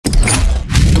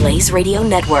Blaze Radio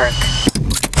Network.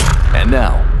 And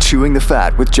now, Chewing the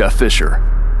Fat with Jeff Fisher.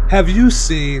 Have you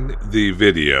seen the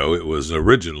video? It was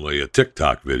originally a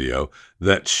TikTok video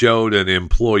that showed an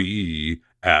employee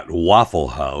at Waffle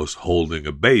House holding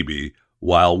a baby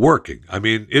while working. I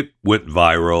mean, it went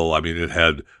viral. I mean, it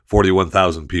had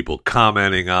 41,000 people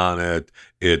commenting on it.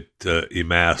 It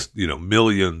amassed,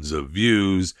 millions of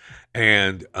views,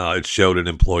 and it showed an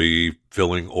employee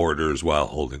filling orders while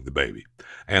holding the baby.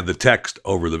 And the text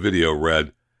over the video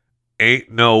read,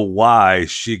 "Ain't no why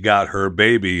she got her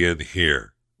baby in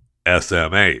here.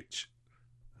 SMH."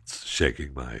 It's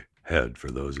shaking my head for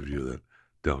those of you that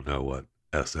don't know what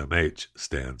SMH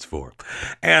stands for.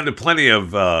 And plenty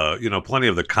of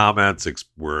the comments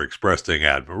were expressing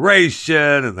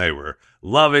admiration, and they were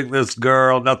loving this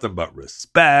girl, nothing but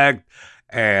respect.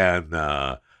 And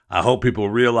I hope people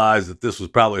realize that this was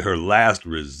probably her last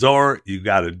resort. You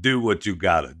got to do what you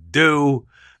got to do.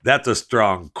 That's a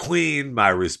strong queen. My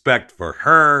respect for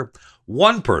her.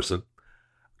 One person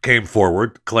came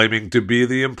forward claiming to be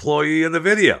the employee in the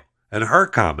video, and her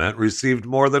comment received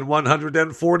more than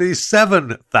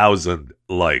 147,000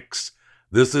 likes.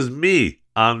 This is me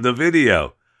on the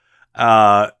video.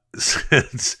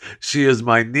 Since she is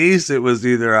my niece, it was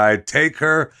either I take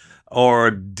her or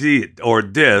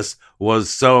dis was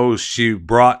so she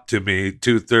brought to me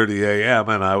 2:30 a.m.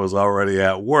 and I was already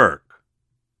at work.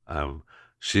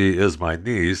 She is my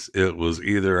niece. It was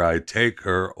either I take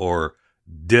her or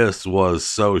dis was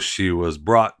so she was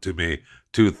brought to me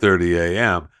 2:30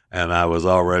 a.m. and I was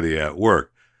already at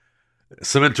work.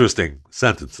 Some interesting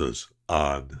sentences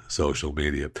on social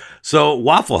media. So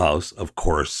Waffle House, of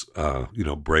course,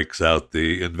 breaks out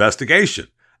the investigation.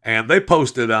 And they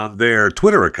posted on their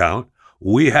Twitter account,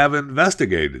 "We have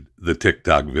investigated the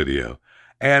TikTok video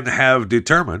and have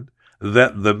determined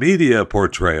that the media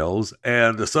portrayals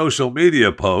and the social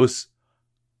media posts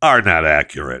are not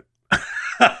accurate."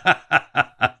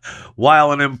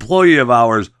 While an employee of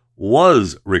ours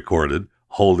was recorded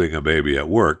holding a baby at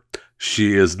work,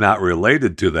 she is not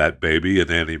related to that baby in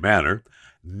any manner,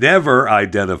 never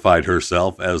identified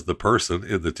herself as the person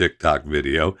in the TikTok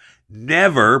video,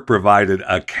 never provided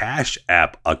a Cash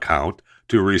App account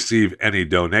to receive any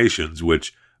donations,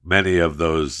 which many of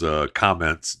those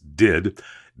comments did,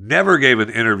 never gave an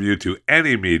interview to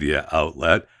any media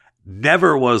outlet,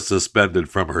 never was suspended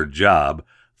from her job.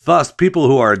 Thus, people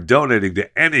who are donating to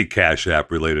any Cash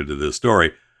App related to this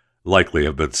story likely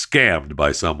have been scammed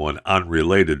by someone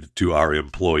unrelated to our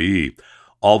employee.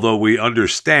 Although we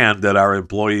understand that our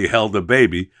employee held a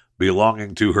baby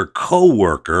belonging to her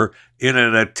co-worker in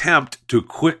an attempt to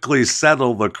quickly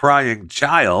settle the crying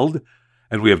child,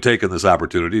 and we have taken this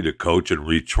opportunity to coach and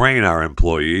retrain our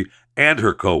employee and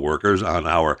her co-workers on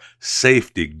our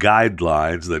safety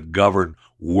guidelines that govern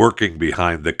working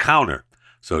behind the counter.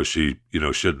 So she,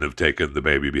 shouldn't have taken the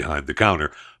baby behind the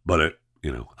counter, but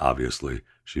obviously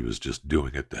she was just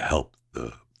doing it to help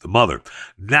the mother.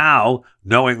 Now,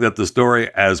 knowing that the story,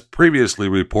 as previously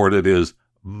reported, is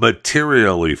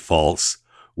materially false,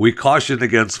 we caution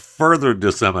against further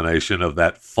dissemination of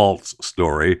that false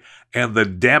story and the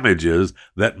damages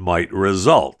that might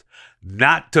result,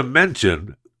 not to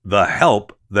mention the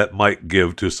help that might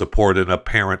give to support an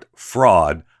apparent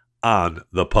fraud on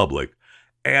the public.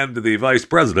 And the vice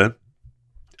president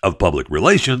of public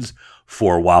relations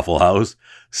for Waffle House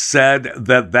said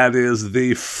that is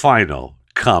the final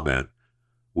comment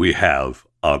we have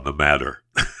on the matter.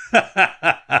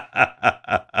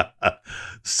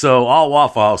 So all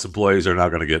Waffle House employees are now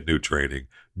going to get new training.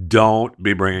 Don't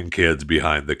be bringing kids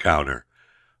behind the counter.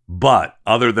 But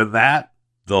other than that,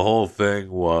 the whole thing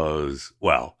was,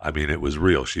 it was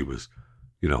real. She was,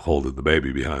 holding the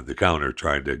baby behind the counter,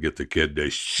 trying to get the kid to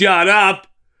shut up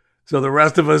so the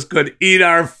rest of us could eat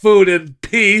our food in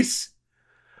peace.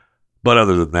 But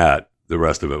other than that, the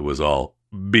rest of it was all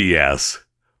BS.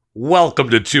 Welcome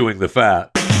to Chewing the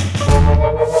Fat.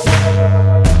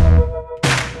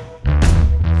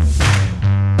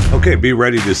 Okay, be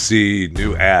ready to see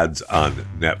new ads on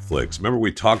Netflix. Remember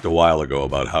we talked a while ago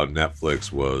about how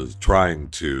Netflix was trying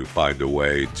to find a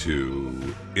way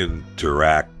to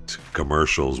interact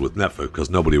commercials with Netflix, because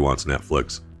nobody wants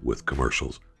Netflix with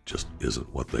commercials. Just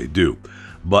isn't what they do.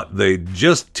 But they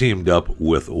just teamed up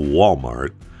with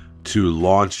Walmart to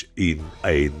launch a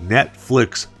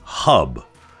Netflix hub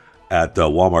at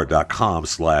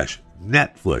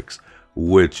walmart.com/Netflix,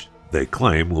 which they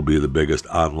claim will be the biggest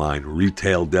online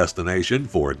retail destination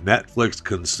for Netflix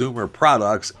consumer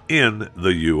products in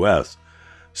the U.S.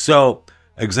 So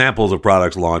examples of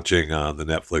products launching on the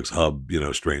Netflix hub,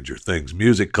 Stranger Things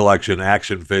music collection,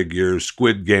 action figures,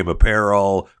 Squid Game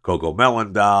apparel, Coco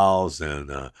Melon dolls,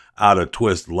 and Out of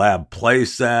Twist lab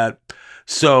playset.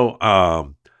 So,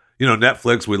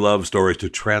 Netflix, we love stories to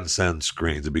transcend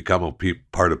screens and become a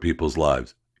part of people's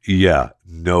lives. Yeah,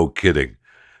 no kidding.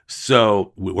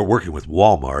 So we're working with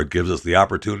Walmart. It gives us the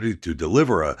opportunity to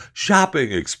deliver a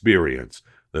shopping experience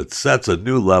that sets a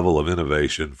new level of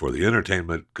innovation for the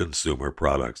entertainment consumer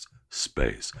products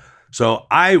space. So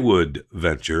I would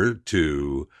venture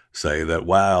to say that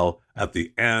while at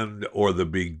the end or the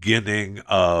beginning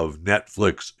of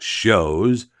Netflix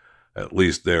shows, at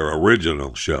least their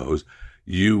original shows,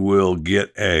 you will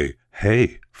get a,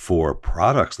 hey, for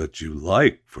products that you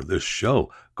like for this show,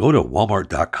 go to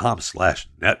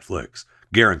walmart.com/Netflix.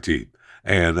 Guaranteed.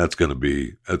 And that's going to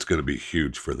be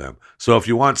huge for them. So if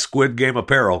you want Squid Game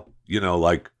apparel,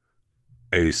 like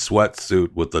a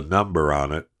sweatsuit with a number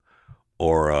on it,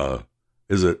 or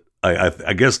is it?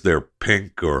 I guess they're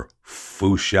pink or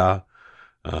fuchsia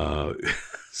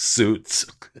suits.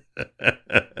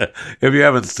 If you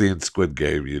haven't seen Squid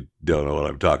Game, you don't know what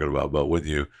I'm talking about. But when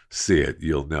you see it,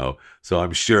 you'll know. So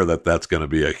I'm sure that that's going to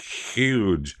be a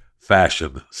huge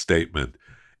fashion statement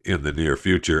in the near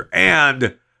future.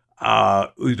 And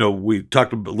we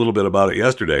talked a little bit about it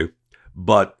yesterday,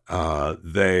 but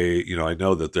they, I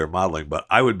know that they're modeling, but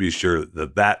I would be sure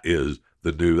that is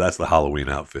that's the Halloween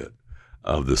outfit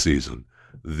of the season.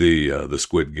 The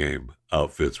Squid Game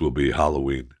outfits will be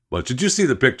Halloween. But did you see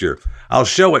the picture? I'll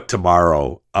show it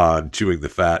tomorrow on Chewing the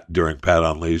Fat during Pat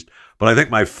Unleashed. But I think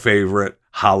my favorite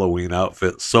Halloween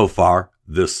outfit so far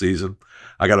this season,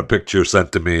 I got a picture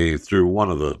sent to me through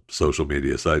one of the social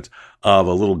media sites of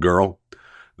a little girl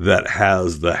that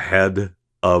has the head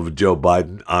of Joe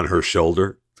Biden on her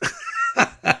shoulder.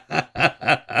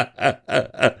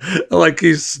 Like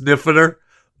he's sniffing her.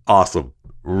 Awesome.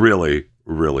 Really,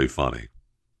 really funny.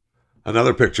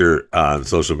 Another picture on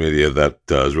social media that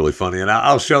is really funny, and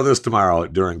I'll show this tomorrow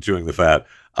during Chewing the Fat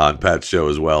on Pat's show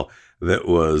as well. That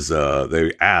was,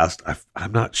 they asked,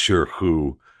 I'm not sure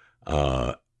who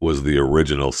was the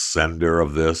original sender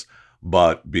of this,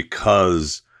 but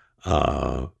because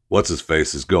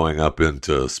what's-his-face is going up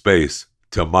into space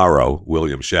tomorrow,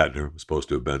 William Shatner was supposed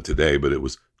to have been today, but it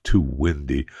was too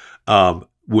windy.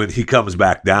 When he comes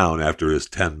back down after his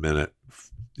 10-minute,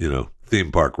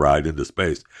 theme park ride into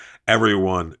space,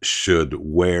 everyone should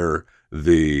wear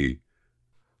the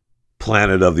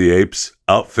Planet of the Apes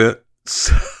outfit.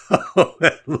 So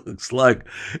it looks like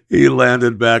he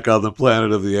landed back on the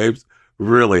Planet of the Apes.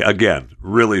 Really, again,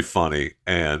 really funny.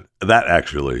 And that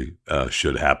actually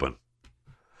should happen.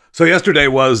 So yesterday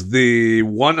was the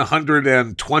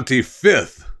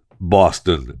 125th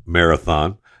Boston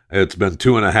Marathon. It's been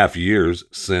 2.5 years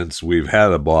since we've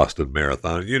had a Boston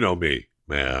Marathon. You know me,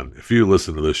 man. If you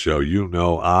listen to this show, you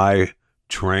know I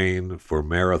train for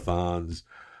marathons.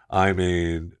 I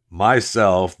mean,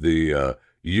 myself, the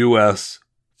USATF,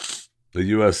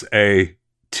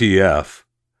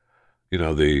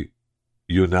 the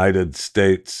United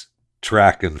States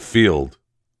Track and Field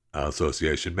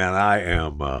Association. Man,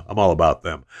 I'm all about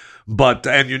them. But,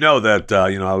 and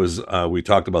that, we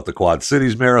talked about the Quad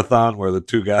Cities Marathon where the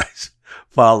two guys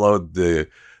followed the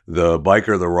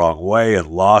biker the wrong way and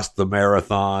lost the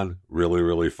marathon. Really,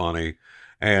 really funny.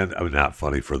 And not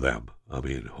funny for them. I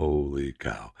mean, holy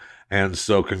cow. And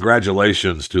so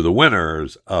congratulations to the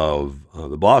winners of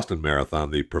the Boston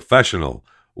Marathon. The professional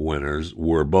winners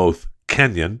were both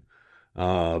Kenyan,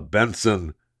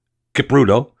 Benson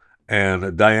Kipruto,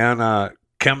 and Diana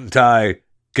Kemtai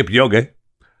Kipyoge,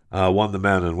 won the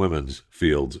men and women's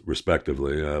fields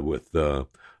respectively, with the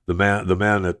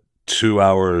man at 2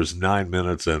 hours, 9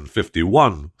 minutes, and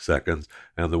 51 seconds,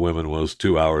 and the women was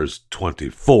 2 hours,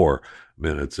 24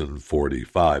 minutes, and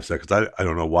 45 seconds. I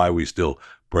don't know why we still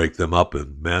break them up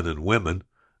in men and women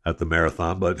at the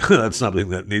marathon, but that's something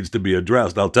that needs to be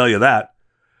addressed. I'll tell you that.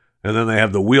 And then they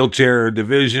have the wheelchair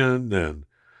division, and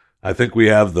I think we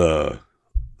have the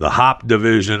hop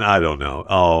division. I don't know.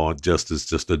 Oh, it's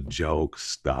just a joke.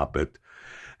 Stop it.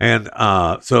 And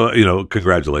so,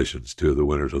 congratulations to the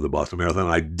winners of the Boston Marathon.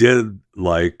 I did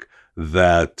like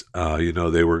that,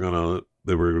 there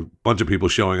were a bunch of people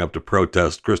showing up to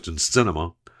protest Kristen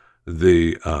Sinema,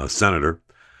 the senator,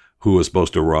 who was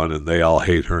supposed to run, and they all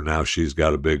hate her now. She's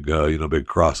got a big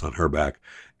cross on her back,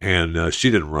 and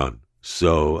she didn't run.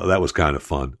 So that was kind of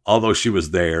fun. Although she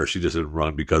was there, she just didn't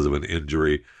run because of an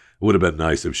injury. It would have been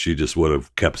nice if she just would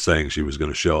have kept saying she was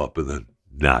going to show up and then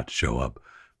not show up.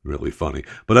 Really funny.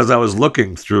 But as I was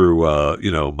looking through,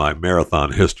 my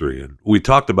marathon history, and we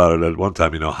talked about it at one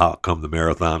time, how come the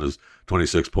marathon is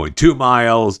 26.2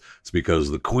 miles. It's because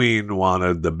the Queen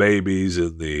wanted the babies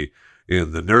in the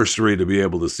nursery to be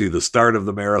able to see the start of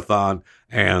the marathon,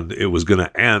 and it was going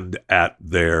to end at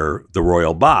the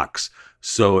royal box.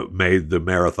 So it made the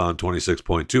marathon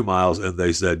 26.2 miles, and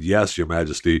they said, yes, Your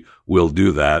Majesty, we'll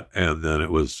do that. And then it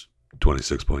was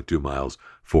 26.2 miles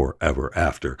forever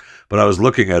after. But I was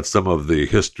looking at some of the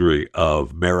history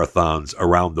of marathons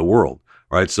around the world,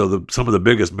 right? So some of the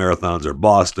biggest marathons are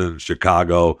Boston,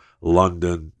 Chicago,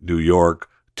 London, New York,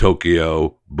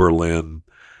 Tokyo, Berlin,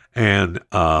 and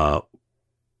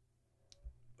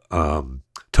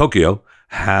Tokyo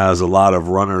has a lot of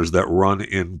runners that run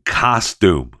in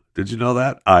costume. Did you know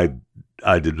that? I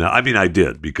did not. I mean, I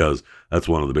did, because that's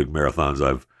one of the big marathons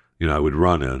I would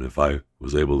run in if I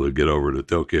was able to get over to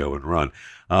Tokyo and run.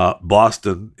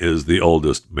 Boston is the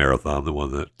oldest marathon, the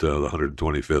one that the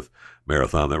 125th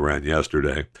marathon that ran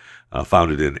yesterday,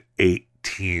 founded in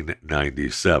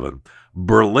 1897.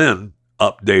 Berlin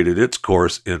updated its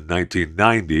course in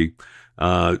 1990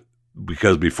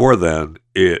 because before then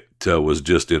it was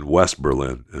just in West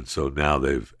Berlin, and so now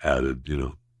they've added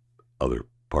other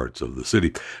parts of the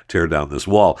city. Tear down this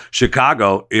wall.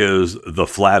 Chicago is the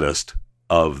flattest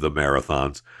of the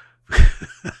marathons.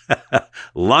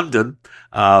 London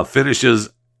finishes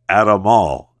at a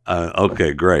mall.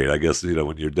 Okay, great. I guess,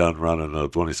 when you're done running a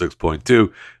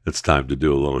 26.2, it's time to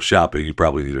do a little shopping. You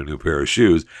probably need a new pair of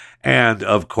shoes. And,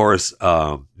 of course,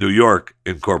 New York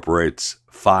incorporates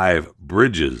 5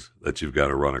 bridges that you've got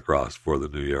to run across for the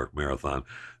New York Marathon.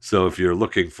 So if you're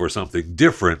looking for something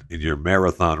different in your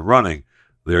marathon running,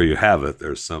 there you have it.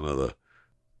 There's some of the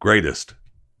greatest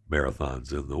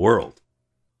marathons in the world.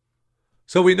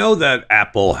 So we know that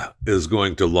Apple is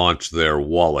going to launch their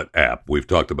wallet app. We've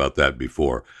talked about that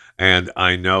before. And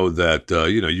I know that,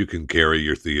 you can carry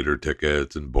your theater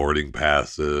tickets and boarding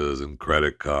passes and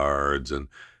credit cards and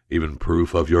even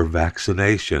proof of your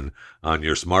vaccination on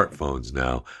your smartphones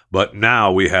now. But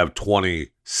now we have 20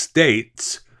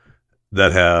 states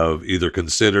that have either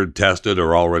considered, tested,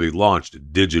 or already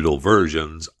launched digital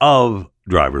versions of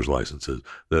driver's licenses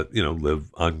that,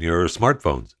 live on your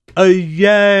smartphones.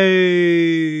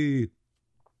 Yay!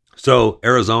 So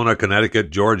Arizona,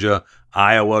 Connecticut, Georgia,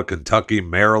 Iowa, Kentucky,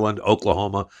 Maryland,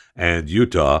 Oklahoma, and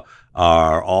Utah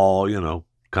are all,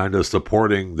 kind of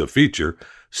supporting the feature.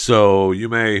 So you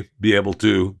may be able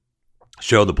to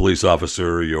show the police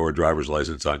officer your driver's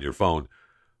license on your phone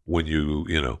when you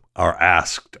are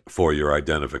asked for your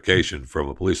identification from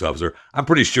a police officer. I'm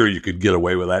pretty sure you could get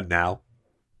away with that now.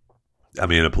 I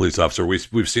mean, a police officer,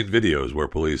 we've seen videos where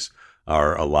police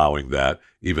are allowing that,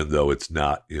 even though it's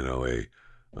not, a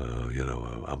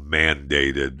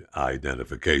mandated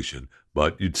identification,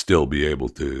 but you'd still be able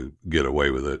to get away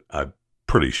with it. I'm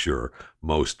pretty sure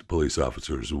most police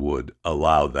officers would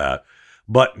allow that.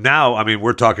 But now, I mean,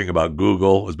 we're talking about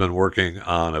Google has been working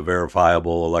on a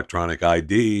verifiable electronic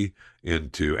ID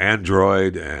into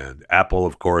Android, and Apple,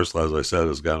 of course, as I said,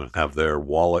 is going to have their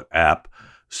wallet app.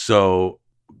 So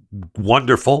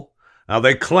wonderful. Now,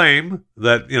 they claim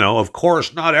that, of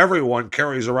course, not everyone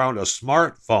carries around a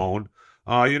smartphone.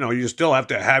 You still have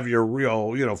to have your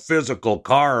real, physical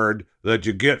card that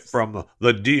you get from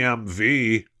the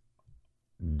DMV.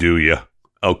 Do you?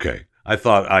 Okay. I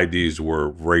thought IDs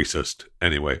were racist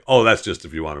anyway. Oh, that's just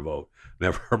if you want to vote.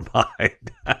 Never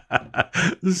mind.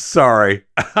 Sorry.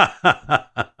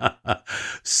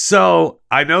 So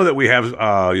I know that we have,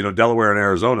 Delaware and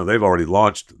Arizona, they've already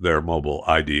launched their mobile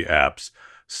ID apps.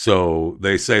 So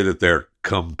they say that they're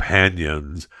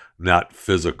companions, not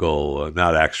physical,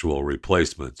 not actual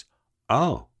replacements.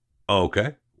 Oh,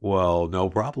 okay. Well, no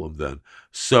problem then.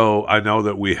 So I know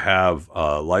that we have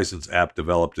a license app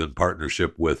developed in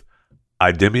partnership with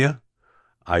IDEMIA,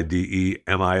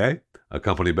 IDEMIA, a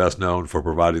company best known for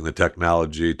providing the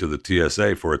technology to the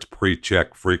TSA for its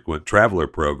pre-check frequent traveler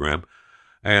program.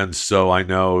 And so I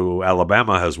know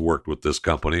Alabama has worked with this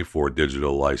company for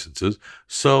digital licenses.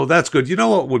 So that's good. You know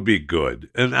what would be good?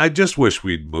 And I just wish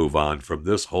we'd move on from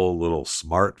this whole little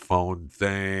smartphone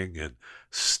thing and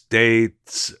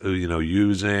states,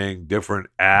 using different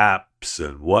apps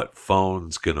and what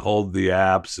phones can hold the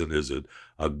apps. And is it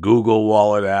a Google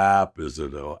Wallet app? Is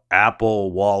it an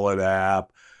Apple Wallet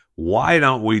app? Why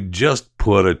don't we just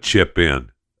put a chip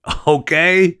in?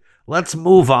 Okay, let's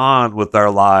move on with our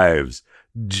lives.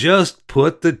 Just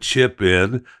put the chip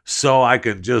in so I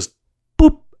can just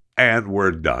boop and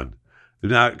we're done.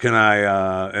 Now, can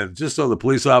I, and just so the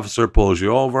police officer pulls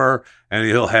you over and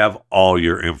he'll have all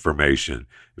your information.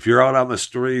 If you're out on the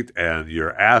street and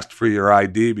you're asked for your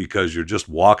ID because you're just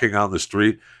walking on the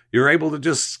street, you're able to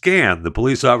just scan. The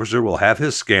police officer will have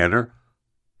his scanner,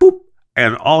 boop,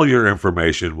 and all your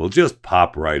information will just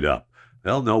pop right up.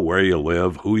 They'll know where you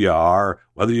live, who you are,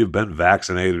 whether you've been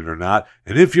vaccinated or not,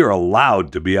 and if you're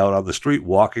allowed to be out on the street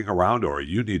walking around or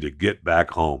you need to get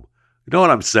back home. You know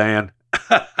what I'm saying?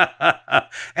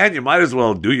 And you might as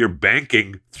well do your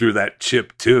banking through that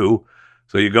chip too.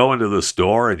 So you go into the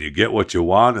store and you get what you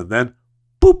want, and then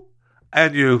boop,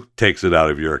 and you takes it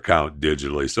out of your account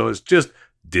digitally. So it's just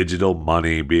digital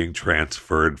money being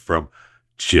transferred from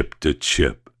chip to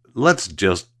chip. Let's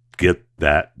just get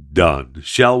that done,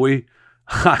 shall we?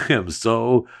 I am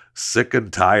so sick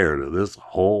and tired of this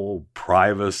whole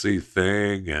privacy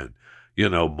thing and,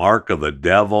 mark of the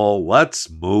devil. Let's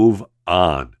move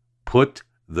on. Put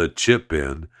the chip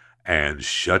in and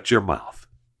shut your mouth.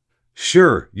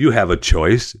 Sure, you have a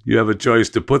choice. You have a choice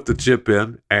to put the chip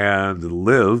in and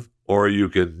live, or you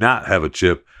can not have a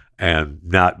chip and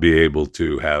not be able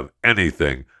to have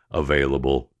anything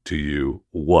available to you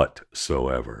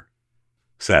whatsoever.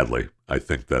 Sadly, I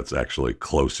think that's actually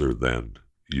closer than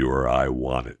you or I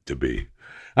want it to be.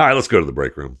 All right, let's go to the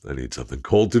break room. I need something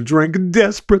cold to drink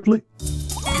desperately.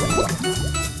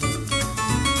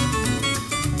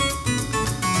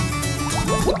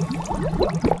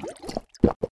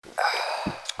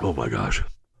 Oh my gosh.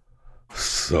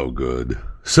 So good.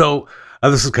 So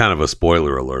this is kind of a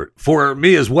spoiler alert for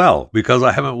me as well, because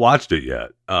I haven't watched it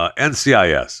yet.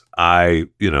 NCIS. I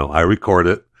record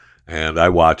it and I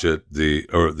watch it, the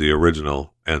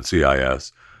original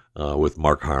NCIS with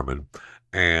Mark Harmon.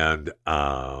 And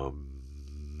I'm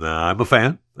a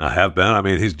fan. I have been. I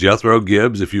mean, he's Jethro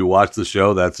Gibbs. If you watch the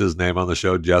show, that's his name on the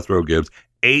show, Jethro Gibbs.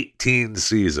 18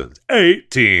 seasons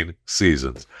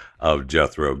of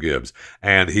Jethro Gibbs.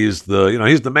 And he's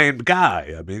the main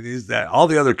guy. I mean, all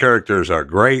the other characters are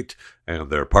great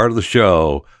and they're part of the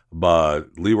show,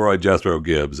 but Leroy Jethro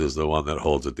Gibbs is the one that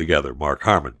holds it together, Mark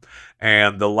Harmon.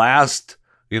 And the last,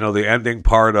 the ending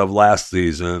part of last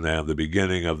season and the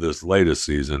beginning of this latest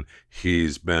season,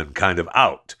 he's been kind of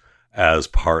out as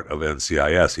part of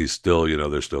NCIS. He's still,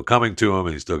 they're still coming to him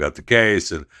and he's still got the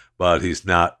case, but he's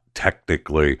not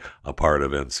technically a part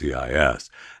of NCIS.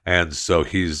 And so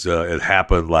it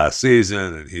happened last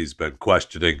season and he's been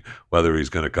questioning whether he's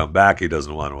going to come back. He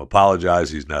doesn't want to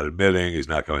apologize. He's not admitting he's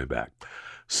not coming back.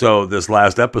 So this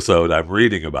last episode, I'm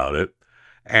reading about it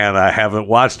and I haven't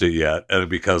watched it yet. And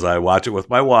because I watch it with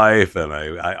my wife and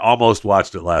I almost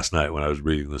watched it last night when I was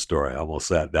reading the story. I almost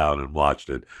sat down and watched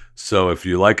it. So if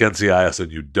you like NCIS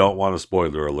and you don't want a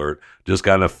spoiler alert, just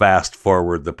kind of fast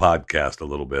forward the podcast a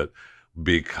little bit,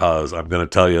 because I'm going to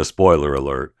tell you a spoiler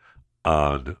alert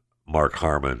on Mark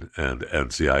Harmon and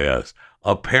NCIS.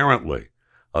 Apparently,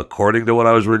 according to what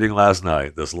I was reading last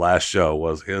night, this last show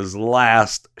was his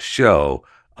last show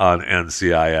on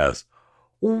NCIS.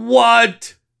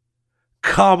 What?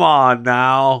 Come on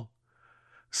now.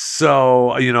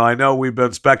 So, I know we've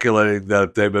been speculating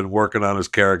that they've been working on his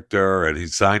character and he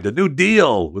signed a new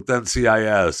deal with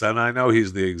NCIS. And I know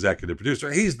he's the executive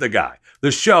producer. He's the guy. The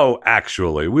show,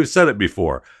 actually, we've said it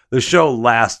before, the show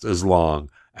lasts as long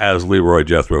as Leroy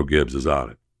Jethro Gibbs is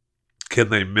on it. Can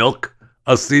they milk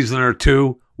a season or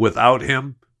two without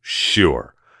him?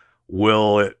 Sure.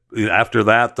 Will it after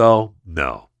that, though?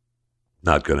 No,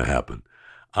 not going to happen.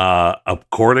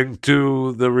 According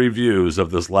to the reviews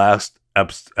of this last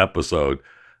episode,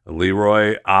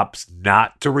 Leroy opts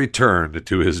not to return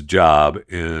to his job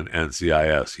in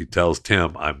NCIS. He tells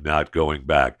Tim, I'm not going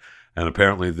back. And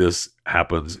apparently this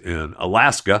happens in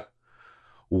Alaska,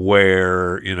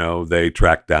 where, they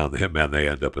track down the hitman. They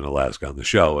end up in Alaska on the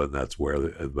show, and that's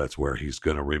where he's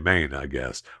going to remain, I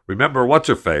guess. Remember,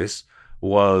 What's-Her-Face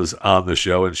was on the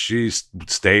show, and she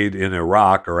stayed in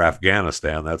Iraq or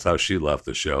Afghanistan. That's how she left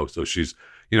the show. So she's,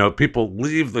 people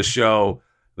leave the show,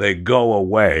 they go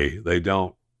away. They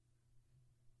don't,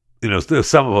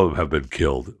 some of them have been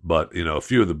killed, but, a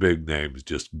few of the big names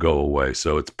just go away.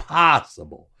 So it's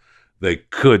possible they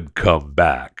could come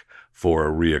back for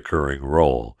a reoccurring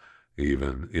role,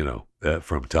 even,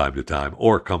 from time to time,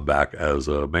 or come back as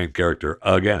a main character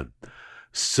again.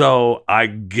 So I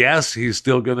guess he's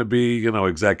still going to be,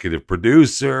 executive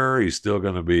producer. He's still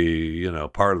going to be,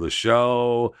 part of the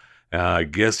show. I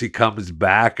guess he comes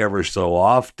back ever so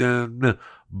often,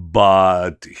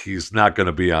 but he's not going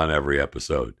to be on every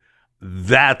episode.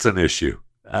 That's an issue.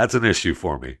 That's an issue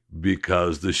for me,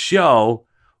 because the show,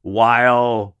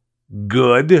 while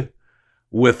good,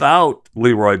 without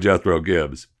Leroy Jethro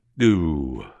Gibbs,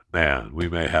 ooh, man, we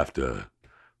may have to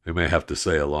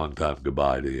say a long time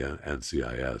goodbye to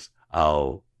NCIS.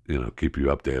 I'll, keep you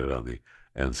updated on the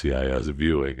NCIS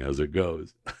viewing as it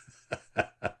goes.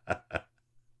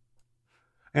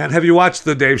 And have you watched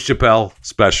the Dave Chappelle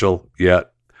special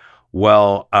yet?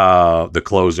 Well, the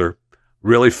closer,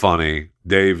 really funny.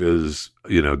 Dave is,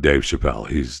 Dave Chappelle.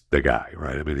 He's the guy,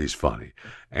 right? I mean, he's funny.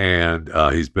 And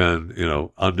he's been,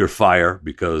 under fire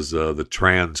because the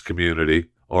trans community,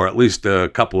 or at least a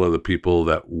couple of the people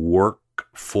that work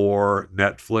for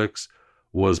Netflix,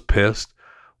 was pissed.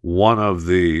 One of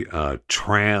the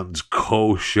trans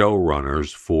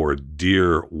co-showrunners for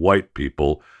Dear White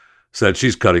People said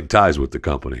she's cutting ties with the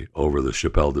company over the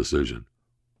Chappelle decision.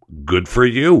 Good for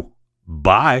you.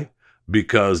 Bye.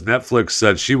 Because Netflix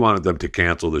said she wanted them to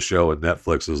cancel the show, and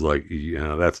Netflix is like,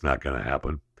 that's not going to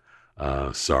happen.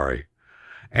 Sorry.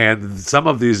 And some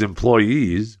of these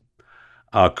employees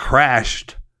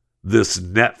crashed this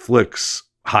Netflix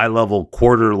high-level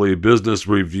quarterly business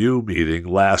review meeting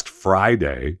last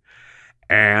Friday,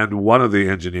 and one of the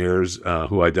engineers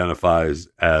who identifies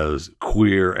as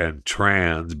queer and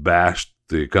trans bashed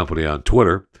the company on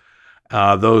Twitter.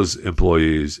 Those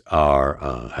employees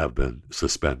have been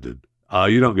suspended.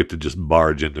 You don't get to just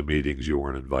barge into meetings you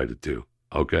weren't invited to,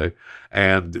 okay?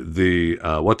 And the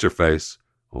what's her face,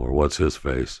 or what's his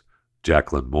face,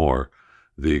 Jacqueline Moore,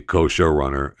 the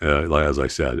co-showrunner, as I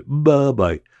said,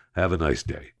 bye-bye. Have a nice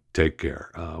day. Take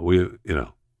care.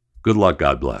 Good luck.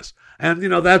 God bless. And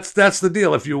that's the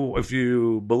deal. If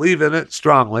you believe in it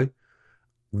strongly,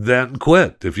 then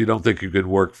quit. If you don't think you can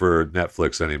work for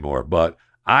Netflix anymore, but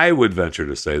I would venture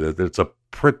to say that it's a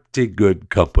pretty good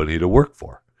company to work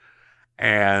for.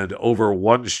 And over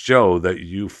one show that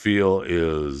you feel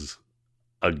is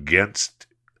against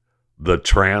the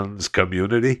trans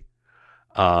community,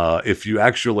 if you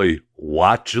actually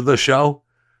watch the show,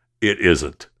 it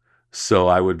isn't. So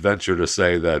I would venture to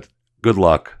say that good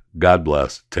luck, God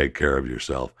bless, take care of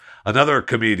yourself. Another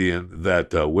comedian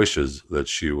that wishes that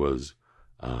she was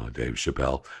Dave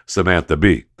Chappelle, Samantha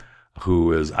Bee,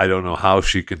 who is, I don't know how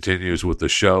she continues with the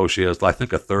show. She has, I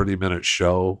think, a 30-minute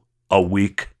show a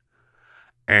week,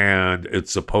 and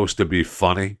it's supposed to be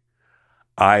funny.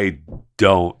 I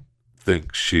don't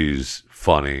think she's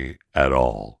funny at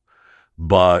all,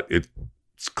 but it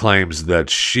claims that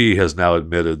she has now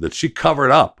admitted that she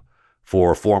covered up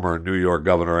for former New York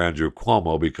Governor Andrew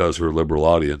Cuomo because her liberal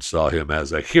audience saw him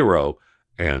as a hero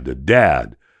and a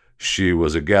dad. She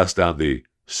was a guest on the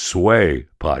Sway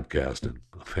podcast, and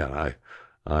man,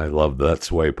 I love that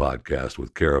Sway podcast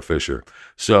with Kara Fisher.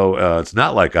 So it's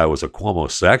not like I was a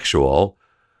Cuomo-sexual.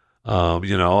 I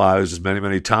was just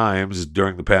many times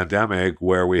during the pandemic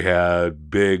where we had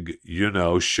big,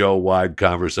 show-wide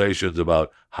conversations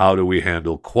about how do we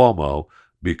handle Cuomo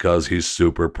because he's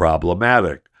super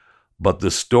problematic. But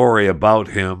the story about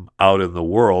him out in the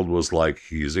world was like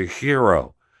he's a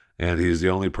hero, and he's the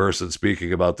only person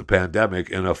speaking about the pandemic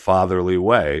in a fatherly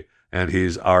way, and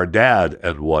he's our dad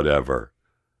and whatever.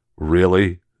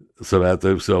 Really?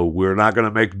 So we're not going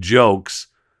to make jokes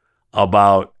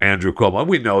about Andrew Cuomo.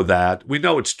 We know that. We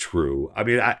know it's true. I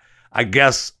mean, I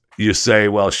guess you say,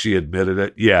 well, she admitted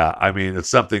it. Yeah, I mean, it's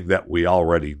something that we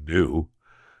already knew,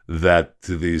 that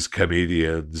these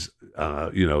comedians,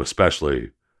 especially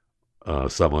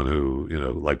someone who,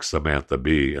 like Samantha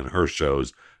Bee and her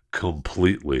shows,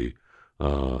 completely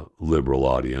liberal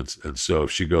audience. And so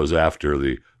if she goes after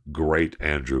the great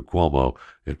Andrew Cuomo,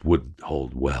 it wouldn't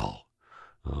hold well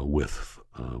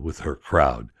with her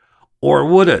crowd. Or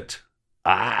would it?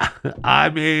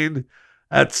 I mean,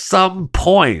 at some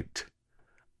point,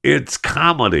 it's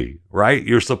comedy, right?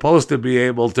 You're supposed to be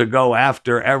able to go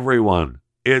after everyone.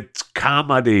 It's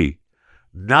comedy.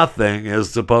 Nothing is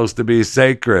supposed to be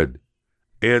sacred.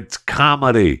 It's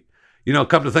comedy.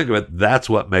 Come to think of it, that's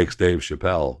what makes Dave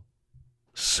Chappelle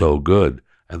so good.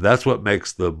 And that's what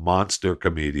makes the monster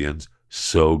comedians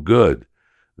so good.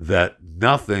 That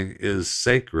nothing is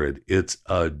sacred. It's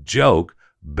a joke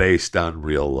based on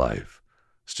real life.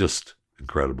 It's just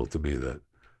incredible to me that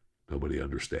nobody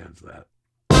understands that.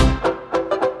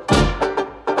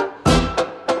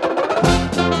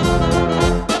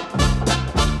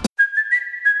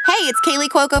 Hey, it's Kaylee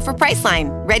Cuoco for Priceline.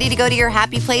 Ready to go to your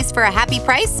happy place for a happy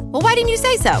price? Well, why didn't you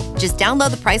say so? Just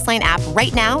download the Priceline app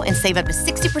right now and save up to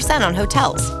 60% on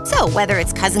hotels. So whether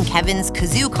it's Cousin Kevin's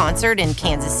Kazoo Concert in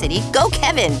Kansas City, go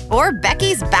Kevin, or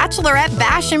Becky's Bachelorette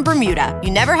Bash in Bermuda,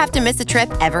 you never have to miss a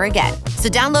trip ever again. So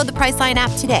download the Priceline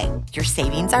app today. Your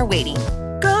savings are waiting.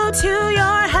 Go to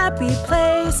your happy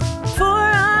place for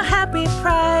a happy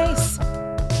price.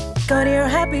 Go to your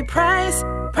happy price,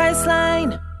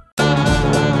 Priceline.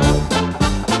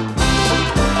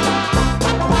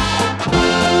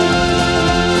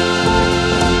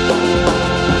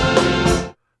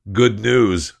 Good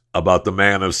news about the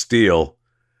Man of Steel.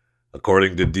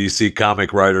 According to DC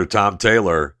comic writer Tom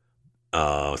Taylor,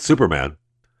 Superman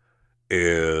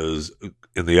is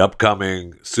in the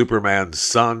upcoming Superman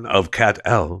Son of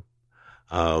Kal-El.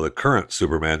 The current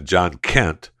Superman, John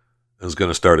Kent, is going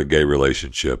to start a gay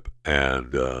relationship,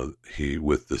 and he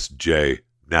with this Jay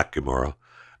Nakamura,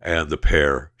 and the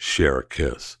pair share a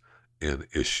kiss in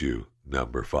issue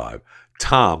number 5.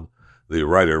 Tom, the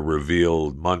writer,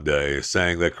 revealed Monday,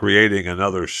 saying that creating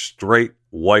another straight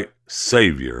white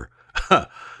savior,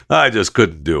 I just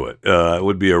couldn't do it. It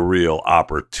would be a real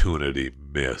opportunity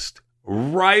missed.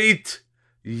 Right?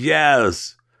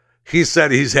 Yes. He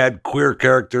said he's had queer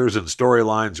characters and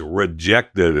storylines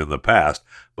rejected in the past,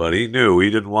 but he knew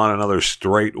he didn't want another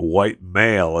straight white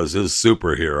male as his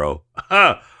superhero.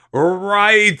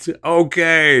 Right.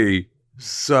 Okay.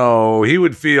 So he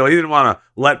would feel he didn't want to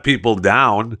let people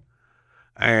down.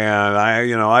 And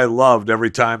I loved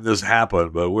every time this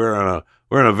happened, but we're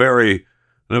in a very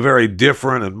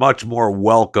different and much more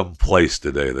welcome place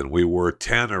today than we were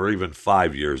 10 or even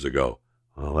 5 years ago.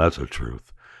 Well, that's the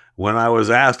truth. When I was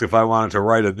asked if I wanted to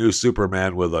write a new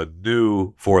Superman with the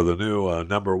new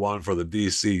number 1 for the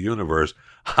DC universe,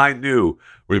 I knew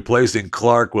replacing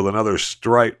Clark with another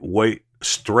straight white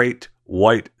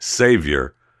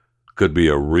savior could be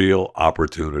a real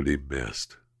opportunity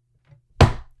missed.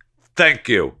 Thank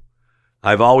you.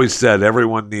 I've always said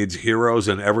everyone needs heroes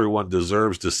and everyone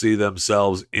deserves to see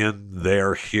themselves in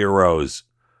their heroes.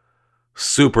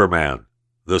 Superman,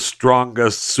 the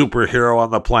strongest superhero on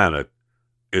the planet,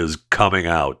 is coming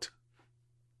out.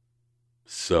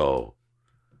 So,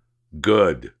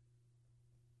 good.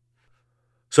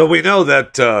 So we know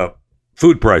that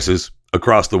food prices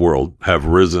across the world have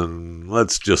risen,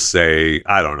 let's just say,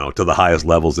 I don't know, to the highest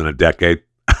levels in a decade.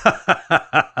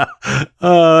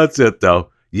 That's it, though.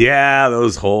 Yeah,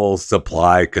 those whole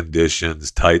supply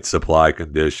conditions, tight supply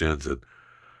conditions, and,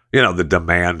 the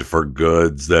demand for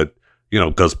goods that,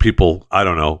 because people, I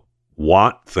don't know,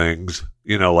 want things,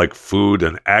 like food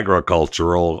and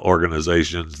agricultural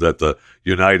organizations that the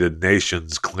United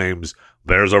Nations claims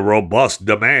there's a robust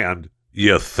demand,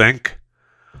 you think?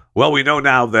 Well, we know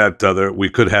now that we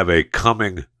could have a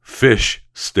coming fish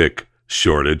stick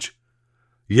shortage.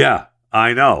 Yeah,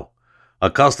 I know. A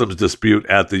customs dispute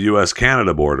at the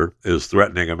U.S.-Canada border is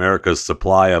threatening America's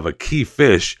supply of a key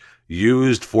fish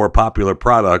used for popular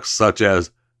products such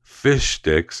as fish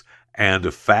sticks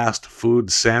and fast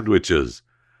food sandwiches.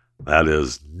 That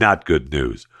is not good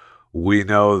news. We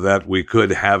know that we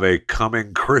could have a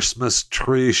coming Christmas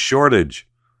tree shortage.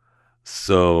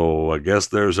 So I guess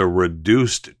there's a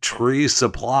reduced tree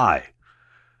supply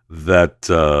that's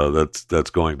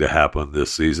going to happen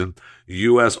this season.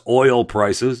 U.S. oil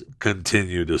prices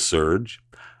continue to surge.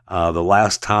 The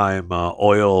last time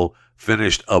oil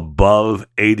finished above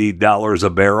 $80 a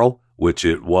barrel, which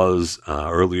it was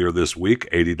earlier this week,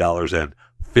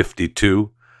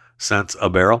 $80.52 a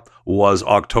barrel, was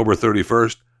October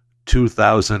 31st,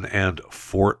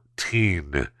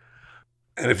 2014.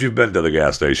 And if you've been to the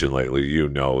gas station lately, you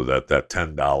know that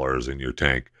 $10 in your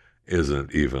tank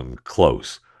isn't even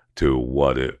close to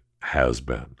what it has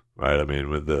been, right? I mean,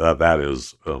 that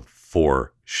is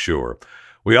for sure.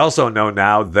 We also know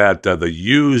now that the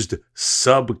used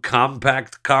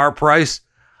subcompact car price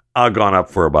gone up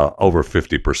for about over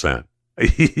 50%.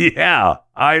 Yeah,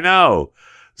 I know.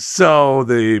 So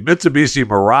the Mitsubishi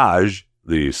Mirage,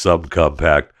 the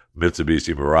subcompact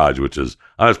Mitsubishi Mirage,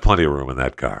 there's plenty of room in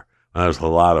that car. There's a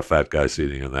lot of fat guys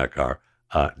seating in that car.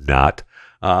 50%,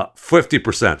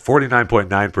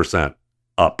 49.9%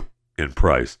 up in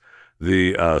price.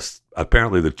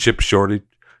 Apparently the chip shortage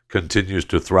continues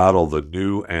to throttle the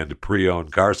new and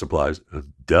pre-owned car supplies.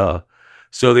 Duh.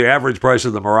 So the average price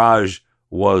of the Mirage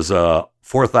was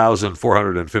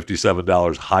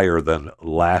 $4,457 higher than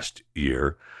last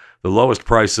year. The lowest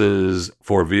prices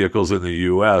for vehicles in the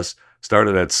U.S.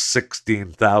 started at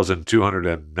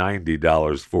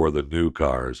 $16,290 for the new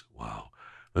cars. Wow.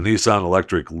 The Nissan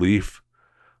Electric Leaf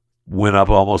went up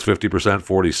almost 50%,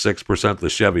 46%. The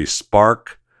Chevy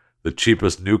Spark, the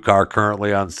cheapest new car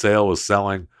currently on sale, was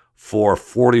selling for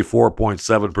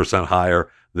 44.7% higher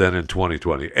than in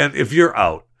 2020. And if you're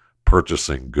out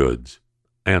purchasing goods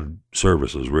and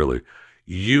services, really,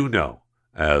 you know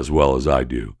as well as I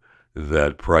do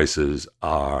that prices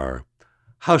are,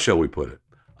 how shall we put it,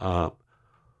 a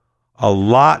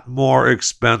lot more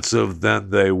expensive than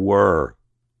they were.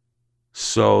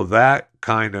 So that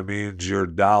kind of means your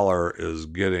dollar is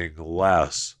getting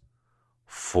less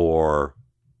for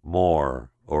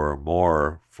more, or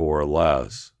more for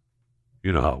less.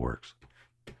 You know how it works.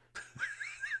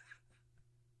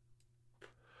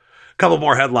 couple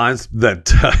more headlines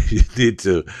that you need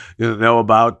to know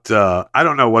about. I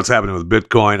don't know what's happening with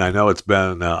Bitcoin. I know it's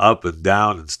been up and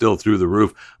down and still through the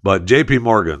roof. But J.P.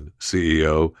 Morgan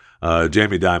CEO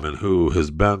Jamie Dimon, who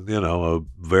has been, a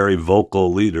very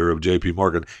vocal leader of J.P.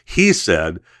 Morgan, he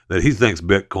said that he thinks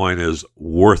Bitcoin is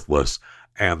worthless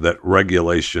and that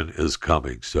regulation is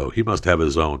coming. So he must have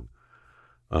his own.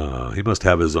 He must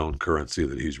have his own currency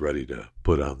that he's ready to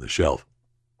put on the shelf.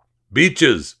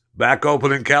 Beaches back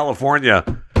open in California.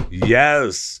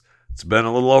 Yes, it's been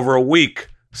a little over a week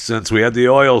since we had the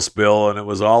oil spill and it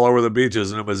was all over the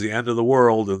beaches and it was the end of the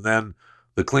world. And then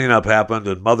the cleanup happened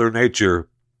and Mother Nature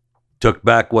took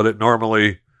back what it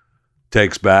normally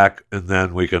takes back, and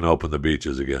then we can open the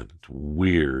beaches again. It's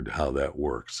weird how that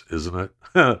works, isn't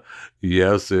it?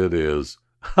 Yes, it is.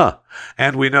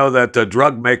 And we know that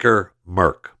drug maker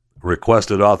Merck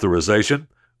requested authorization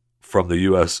from the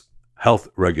U.S. health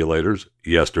regulators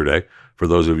yesterday. For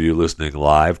those of you listening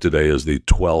live, today is the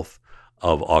 12th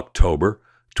of October,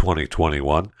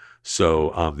 2021.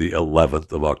 So on the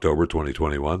 11th of October,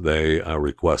 2021, they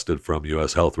requested from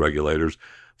U.S. health regulators,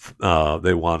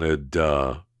 they wanted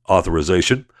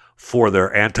authorization for their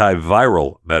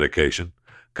antiviral medication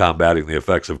combating the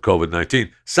effects of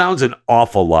COVID-19. Sounds an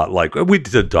awful lot like, we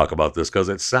did talk about this because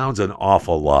it sounds an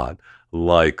awful lot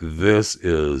like this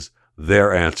is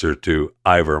their answer to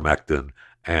ivermectin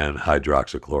and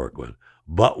hydroxychloroquine.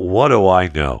 But what do I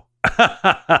know?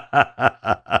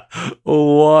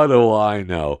 What do I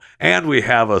know? And we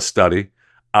have a study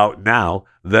out now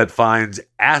that finds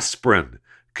aspirin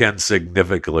can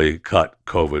significantly cut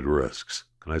COVID risks.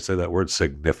 Can I say that word?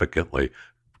 Significantly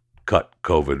cut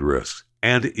COVID risks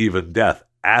and even death.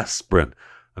 Aspirin.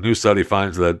 A new study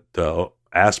finds that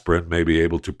aspirin may be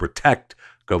able to protect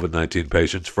COVID-19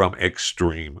 patients from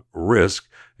extreme risk,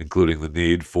 including the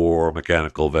need for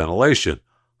mechanical ventilation.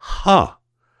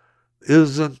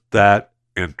 Isn't that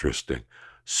interesting?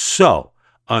 So,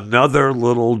 another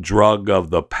little drug of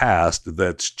the past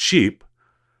that's cheap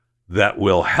that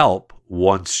will help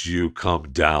once you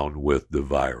come down with the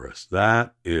virus.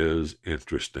 That is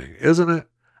interesting, isn't it?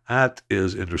 That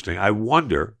is interesting. I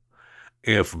wonder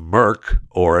if Merck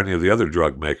or any of the other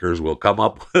drug makers will come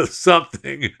up with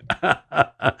something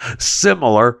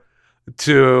similar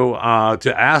to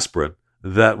aspirin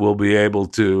that will be able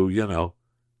to,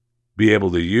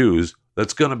 use.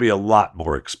 That's going to be a lot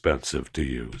more expensive to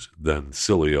use than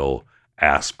silly old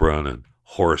aspirin and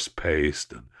horse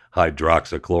paste and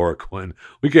hydroxychloroquine.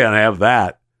 We can't have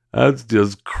that. That's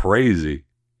just crazy.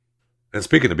 And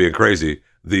speaking of being crazy,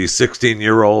 the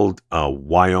 16-year-old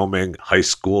Wyoming high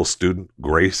school student,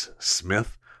 Grace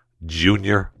Smith,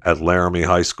 junior at Laramie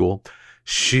High School,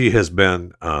 she has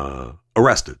been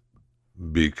arrested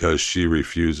because she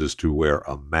refuses to wear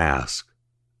a mask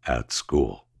at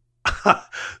school.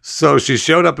 So she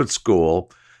showed up at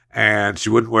school and she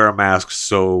wouldn't wear a mask,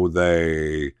 so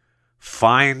they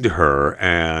fined her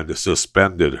and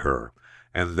suspended her.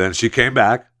 And then she came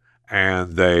back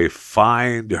and they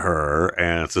fined her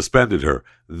and suspended her.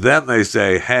 Then they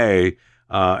say, hey,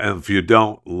 and if you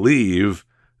don't leave,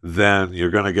 then you're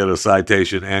going to get a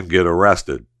citation and get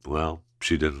arrested. Well,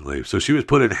 she didn't leave. So she was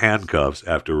put in handcuffs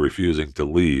after refusing to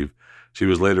leave. She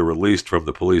was later released from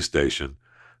the police station.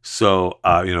 So,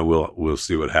 we'll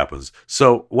see what happens.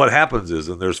 So what happens is,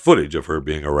 and there's footage of her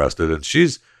being arrested, and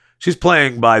she's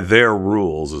playing by their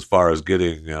rules as far as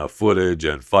getting footage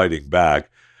and fighting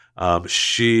back.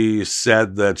 She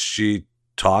said that she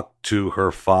talked to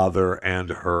her father and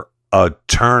her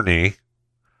attorney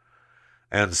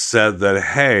and said that,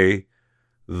 hey,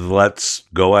 let's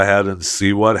go ahead and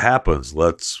see what happens.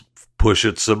 Let's push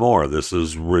it some more. This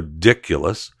is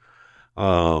ridiculous.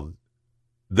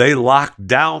 They locked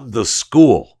down the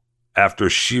school after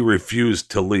she refused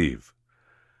to leave.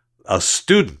 A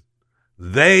student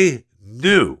they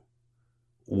knew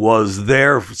was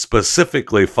there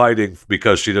specifically fighting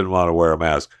because she didn't want to wear a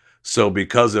mask. So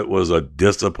because it was a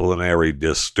disciplinary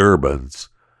disturbance,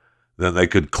 then they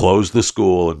could close the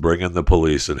school and bring in the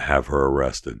police and have her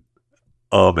arrested.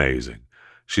 Amazing.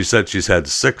 She said she's had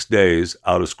 6 days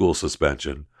out of school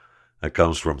suspension. That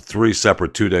comes from 3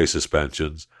 separate 2-day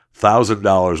suspensions,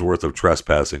 $1,000 worth of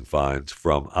trespassing fines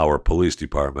from our police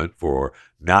department for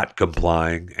not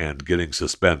complying and getting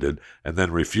suspended, and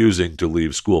then refusing to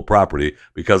leave school property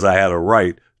because I had a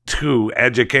right to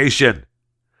education.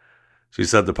 She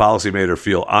said the policy made her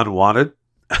feel unwanted.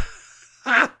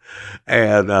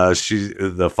 And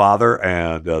the father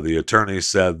and the attorney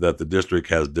said that the district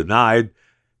has denied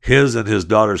his and his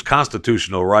daughter's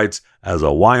constitutional rights as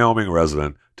a Wyoming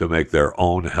resident to make their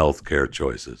own health care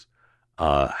choices.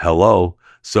 Hello.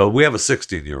 So we have a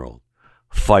 16-year-old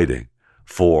fighting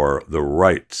for the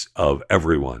rights of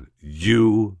everyone.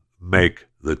 You make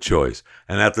the choice.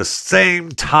 And at the same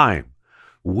time,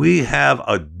 we have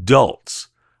adults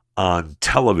on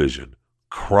television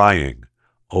crying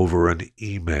over an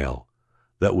email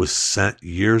that was sent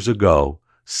years ago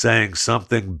saying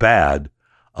something bad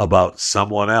about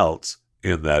someone else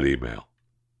in that email.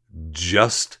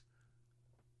 Just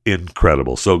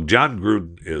incredible. So John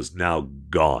Gruden is now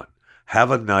gone.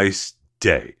 Have a nice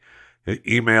day.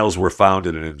 Emails were found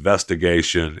in an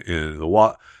investigation in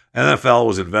the NFL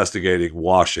was investigating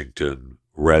Washington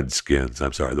Redskins.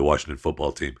 The Washington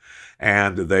football team.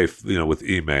 And they, with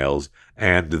emails.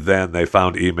 And then they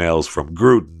found emails from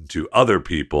Gruden to other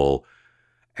people.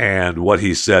 And what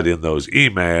he said in those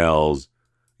emails,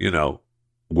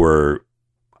 were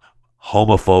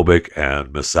homophobic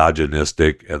and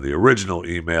misogynistic. And the original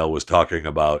email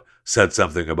said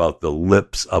something about the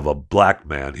lips of a black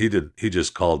man. He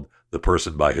just called the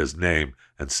person by his name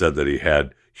and said that he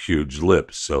had huge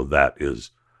lips. So that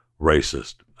is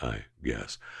racist, I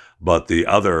guess. But the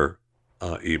other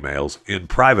emails, in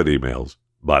private emails,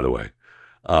 by the way,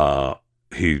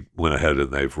 he went ahead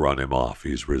and they've run him off.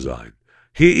 He's resigned.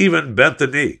 He even bent the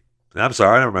knee. I'm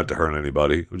sorry, I never meant to hurt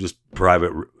anybody. It was just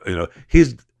private,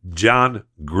 He's John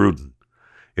Gruden.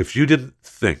 If you didn't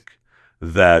think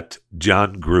that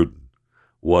John Gruden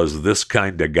was this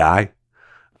kind of guy,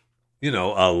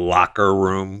 a locker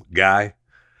room guy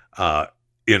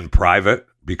in private,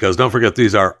 because don't forget,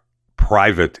 these are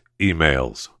private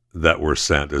emails that were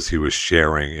sent as he was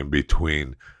sharing in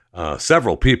between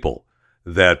several people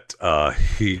that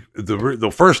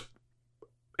the first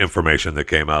information that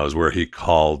came out is where he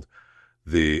called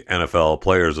the NFL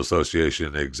Players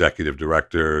Association executive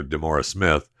director, DeMaurice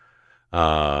Smith.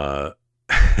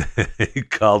 He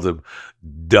called him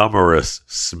Dummerous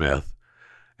Smith.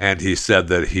 And he said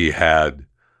that he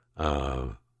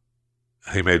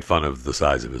made fun of the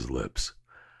size of his lips.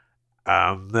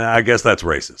 I guess that's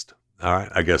racist. All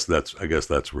right. I guess that's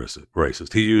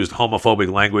racist. He used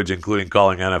homophobic language, including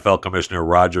calling NFL Commissioner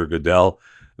Roger Goodell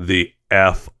the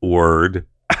F word.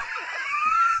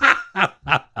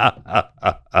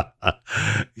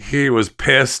 He was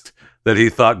pissed that he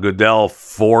thought Goodell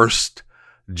forced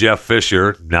Jeff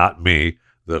Fisher, not me,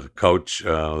 the coach,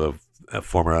 the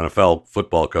former NFL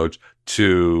football coach,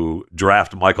 to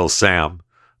draft Michael Sam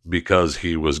because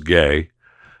he was gay.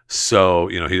 So,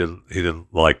 he didn't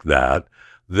like that.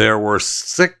 There were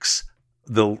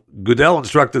Goodell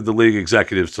instructed the league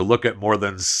executives to look at more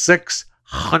than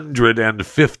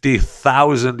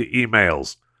 650,000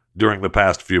 emails during the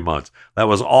past few months. That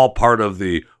was all part of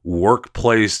the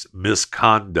workplace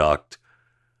misconduct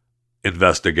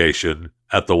investigation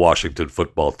at the Washington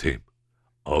football team.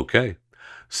 Okay.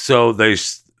 So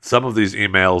some of these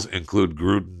emails include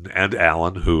Gruden and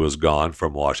Allen, who is gone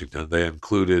from Washington. They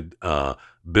included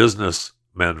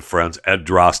businessmen friends, Ed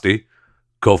Drosty,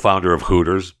 co-founder of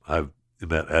Hooters. I've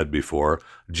met Ed before.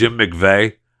 Jim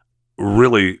McVeigh,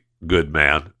 really good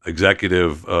man,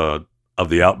 executive of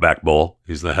the Outback Bowl.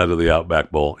 He's the head of the Outback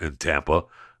Bowl in Tampa.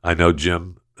 I know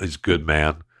Jim is a good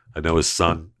man. I know his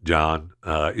son, John,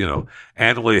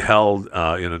 annually held,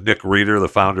 Nick Reeder, the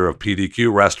founder of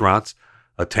PDQ Restaurants,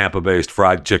 a Tampa-based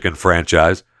fried chicken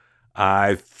franchise.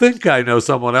 I think I know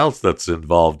someone else that's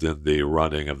involved in the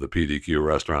running of the PDQ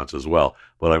Restaurants as well,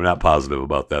 but I'm not positive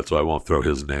about that, so I won't throw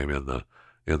his name in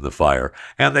the fire.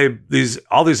 And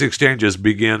all these exchanges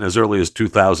begin as early as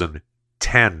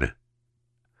 2010.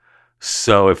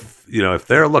 So if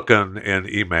they're looking in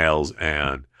emails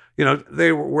and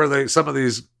some of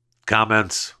these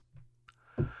comments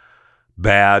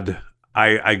bad,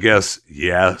 I guess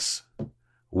yes.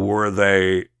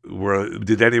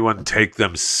 Did anyone take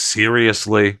them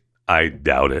seriously? I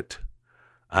doubt it.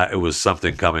 It was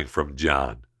something coming from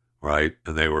John, right?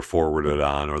 And they were forwarded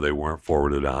on, or they weren't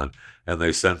forwarded on, and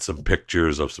they sent some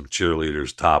pictures of some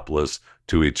cheerleaders topless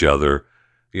to each other.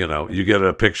 You get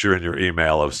a picture in your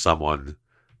email of someone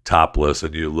topless,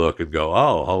 and you look and go,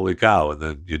 "Oh, holy cow!" and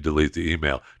then you delete the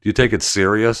email. Do you take it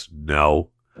serious? No.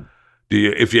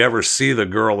 If you ever see the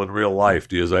girl in real life,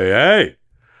 do you say, "Hey,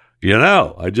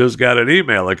 I just got an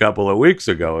email a couple of weeks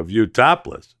ago of you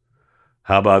topless.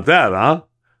 How about that, huh?"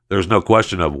 There's no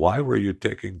question of, why were you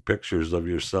taking pictures of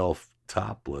yourself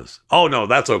topless? Oh, no,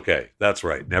 that's okay. That's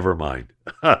right. Never mind.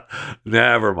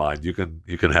 Never mind. You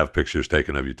can have pictures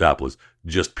taken of you topless.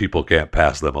 Just people can't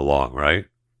pass them along, right?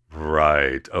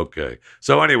 Right. Okay.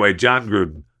 So anyway, John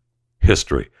Gruden,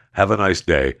 history. Have a nice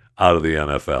day out of the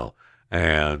NFL.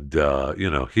 And,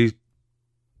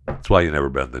 that's why you never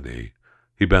bend the knee.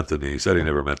 He bent the knee, said he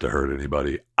never meant to hurt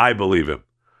anybody. I believe him.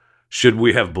 Should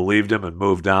we have believed him and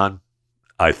moved on?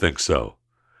 I think so.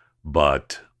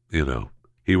 but,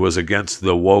 he was against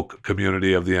the woke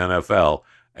community of the NFL,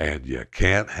 and you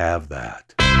can't have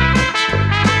that.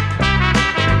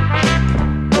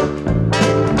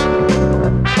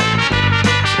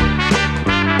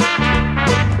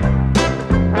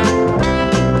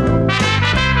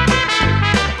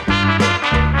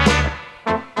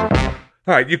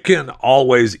 All right, you can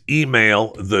always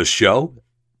email the show,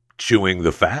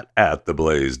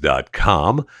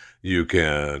 chewingthefat@theblaze.com. You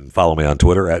can follow me on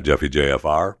Twitter at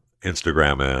JeffyJFR.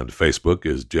 Instagram and Facebook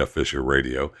is Jeff Fisher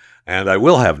Radio. And I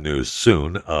will have news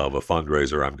soon of a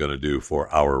fundraiser I'm going to do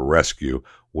for Our Rescue,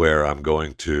 where I'm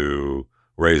going to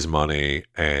raise money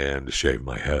and shave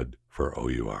my head for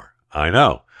OUR. I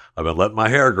know. I've been letting my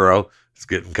hair grow. It's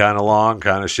getting kind of long,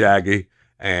 kind of shaggy,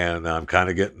 and I'm kind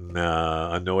of getting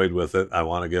annoyed with it. I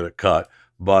want to get it cut.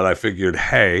 But I figured,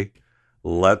 hey,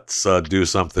 let's do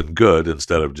something good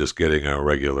instead of just getting a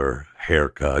regular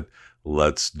haircut.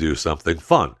 Let's do something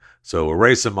fun. So we'll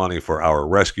raise some money for Our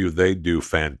Rescue. They do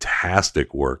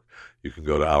fantastic work. You can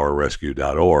go to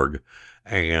ourrescue.org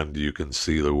and you can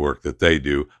see the work that they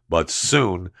do. But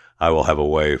soon I will have a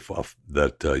way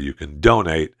that you can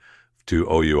donate to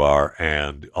OUR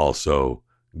and also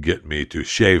get me to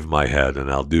shave my head,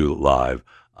 and I'll do it live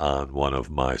on one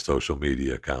of my social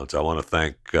media accounts. I want to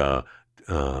thank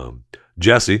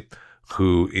Jesse,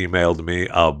 who emailed me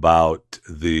about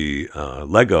the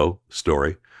Lego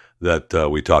story that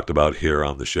we talked about here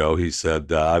on the show. He said,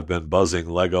 I've been buzzing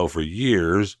Lego for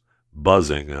years.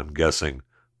 Buzzing, I'm guessing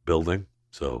building.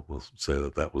 So we'll say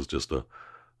that was just a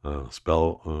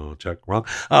spell check wrong.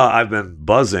 I've been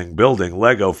building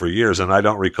Lego for years, and I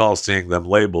don't recall seeing them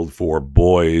labeled for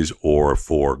boys or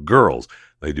for girls.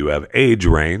 They do have age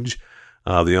range.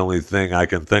 The only thing I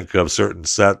can think of, certain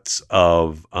sets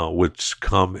of which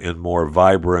come in more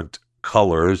vibrant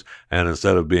colors, and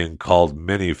instead of being called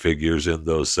minifigures in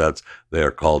those sets, they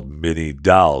are called mini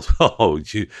dolls. Oh,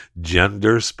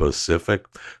 gender specific.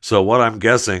 So what I'm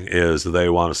guessing is they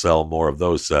want to sell more of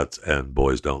those sets, and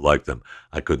boys don't like them.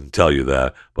 I couldn't tell you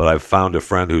that, but I've found a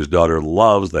friend whose daughter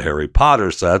loves the Harry Potter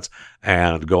sets,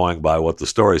 and going by what the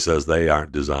story says, they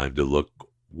aren't designed to look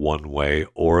one way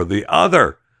or the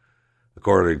other.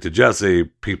 According to Jesse,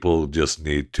 people just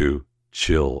need to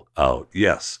chill out.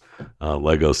 Yes,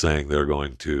 Lego saying they're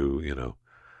going to,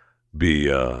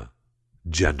 be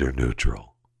gender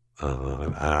neutral.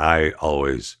 I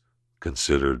always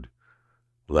considered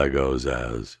Legos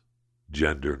as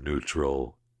gender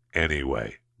neutral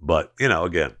anyway. But,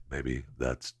 again, maybe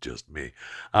that's just me.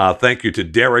 Thank you to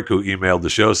Derek, who emailed the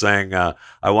show saying, I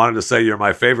wanted to say you're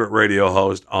my favorite radio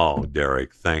host. Oh,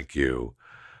 Derek, thank you.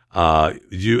 And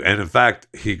in fact,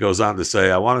 he goes on to say,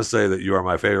 I want to say that you are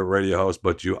my favorite radio host,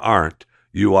 but you aren't.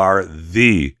 You are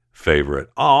the favorite.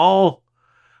 Oh,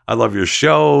 I love your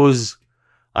shows.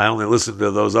 I only listen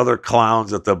to those other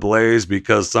clowns at the Blaze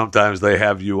because sometimes they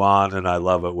have you on, and I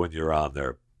love it when you're on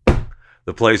there.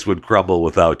 The place would crumble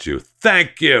without you.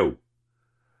 Thank you.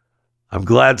 I'm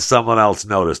glad someone else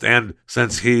noticed. And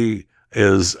since he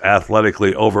is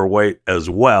athletically overweight as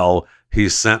well, he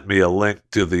sent me a link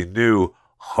to the new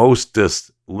Hostess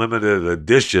limited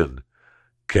edition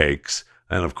cakes.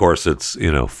 And of course it's,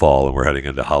 fall and we're heading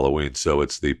into Halloween. So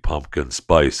it's the pumpkin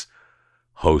spice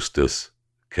Hostess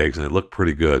cakes. And they look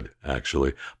pretty good,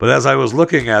 actually. But as I was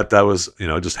looking at, I was,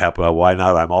 just happened, why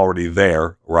not? I'm already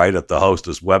there, right at the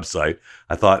Hostess website.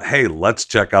 I thought, hey, let's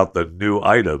check out the new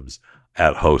items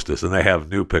at Hostess. And they have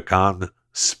new pecan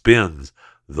spins.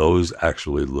 Those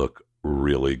actually look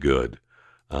really good.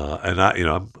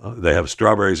 They have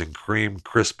strawberries and cream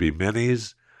crispy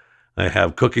minis. They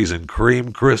have cookies and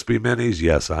cream crispy minis.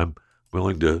 Yes, I'm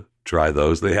willing to try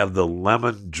those. They have the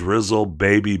lemon drizzle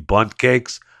baby bundt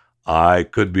cakes. I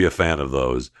could be a fan of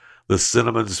those. The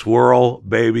cinnamon swirl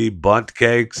baby bundt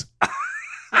cakes.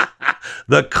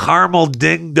 The caramel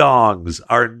ding dongs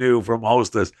are new from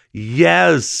Hostess.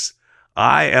 Yes,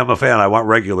 I am a fan. I want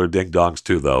regular ding dongs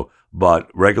too, though.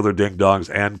 But regular ding dongs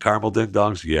and caramel ding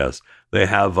dongs, yes. They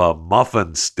have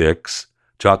muffin sticks,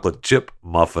 chocolate chip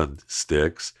muffin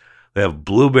sticks. They have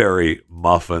blueberry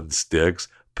muffin sticks,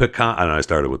 pecan, and I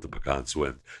started with the pecan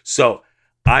swin. So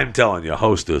I'm telling you,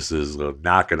 Hostess is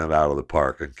knocking it out of the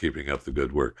park and keeping up the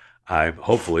good work.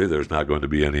 Hopefully there's not going to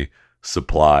be any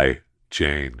supply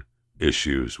chain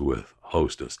issues with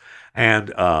Hostess.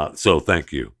 And so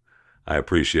thank you. I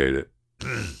appreciate it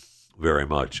very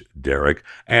much, Derek.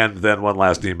 And then one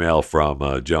last email from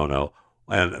Jono.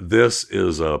 And this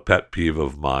is a pet peeve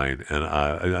of mine, and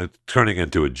I'm turning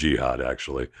into a jihad,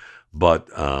 actually. But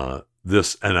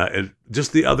just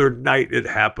the other night it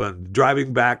happened,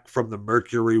 driving back from the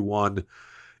Mercury One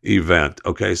event.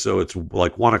 Okay, so it's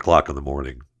like 1 o'clock in the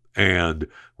morning, and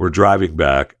we're driving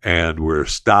back, and we're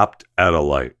stopped at a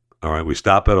light. All right, we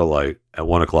stop at a light at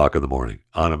 1 o'clock in the morning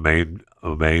on a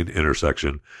main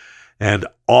intersection, and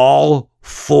all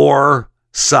 4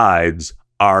 sides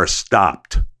are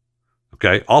stopped.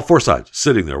 Okay, all 4 sides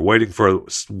sitting there waiting for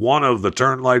one of the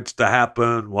turn lights to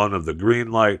happen, one of the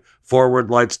green light forward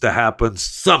lights to happen,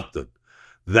 something.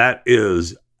 That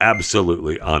is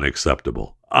absolutely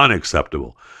unacceptable.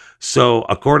 Unacceptable. So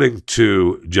according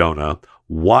to Jonah,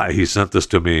 why he sent this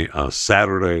to me on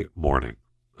Saturday morning.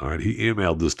 All right, he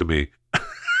emailed this to me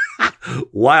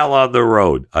while on the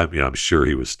road. I mean, I'm sure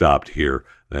he was stopped here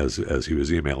as he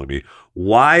was emailing me.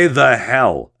 Why the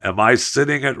hell am I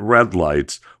sitting at red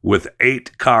lights with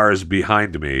 8 cars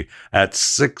behind me at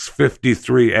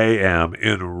 6:53 a.m.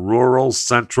 in rural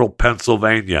central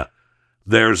Pennsylvania?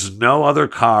 There's no other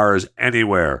cars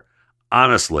anywhere.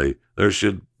 Honestly, there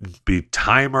should be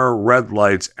timer red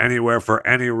lights anywhere for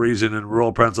any reason in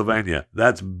rural Pennsylvania.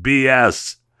 That's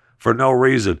BS for no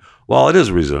reason. Well, it is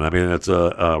a reason. I mean, it's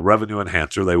a revenue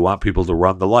enhancer. They want people to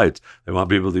run the lights. They want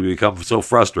people to become so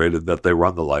frustrated that they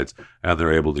run the lights and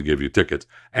they're able to give you tickets.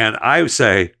 And I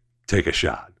say, take a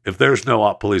shot. If there's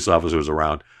no police officers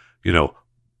around,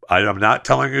 I'm not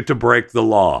telling you to break the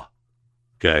law.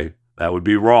 Okay? That would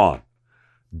be wrong.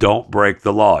 Don't break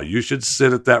the law. You should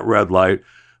sit at that red light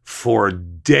for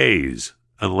days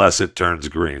unless it turns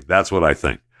green. That's what I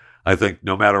think. I think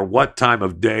no matter what time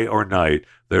of day or night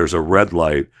there's a red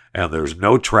light and there's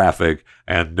no traffic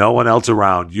and no one else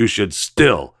around, you should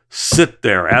still sit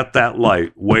there at that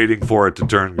light waiting for it to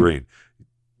turn green.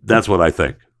 That's what I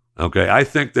think. Okay, I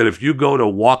think that if you go to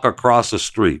walk across a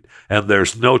street and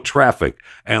there's no traffic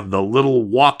and the little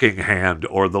walking hand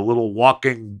or the little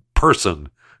walking person,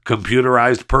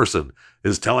 computerized person,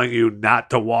 is telling you not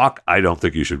to walk, I don't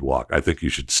think you should walk. I think you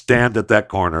should stand at that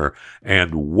corner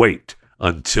and wait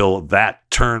until that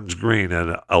turns green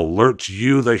and alerts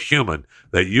you, the human,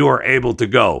 that you are able to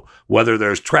go, whether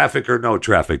there's traffic or no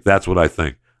traffic. That's what I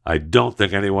think. I don't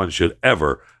think anyone should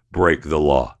ever break the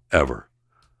law, ever.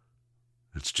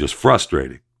 It's just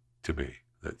frustrating to me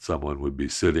that someone would be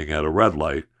sitting at a red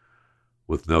light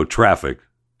with no traffic.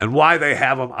 And why they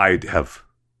have them,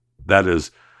 that is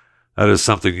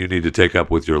something you need to take up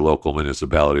with your local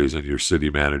municipalities and your city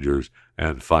managers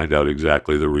and find out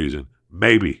exactly the reason.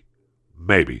 Maybe,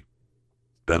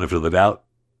 benefit of the doubt,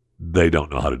 they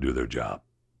don't know how to do their job.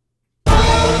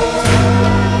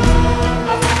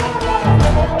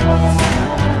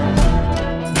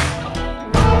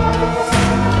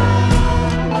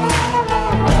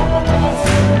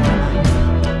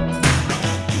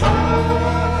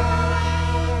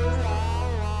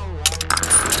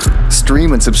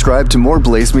 Stream and subscribe to more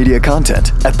Blaze Media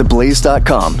content at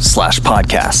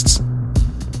theblaze.com/podcasts.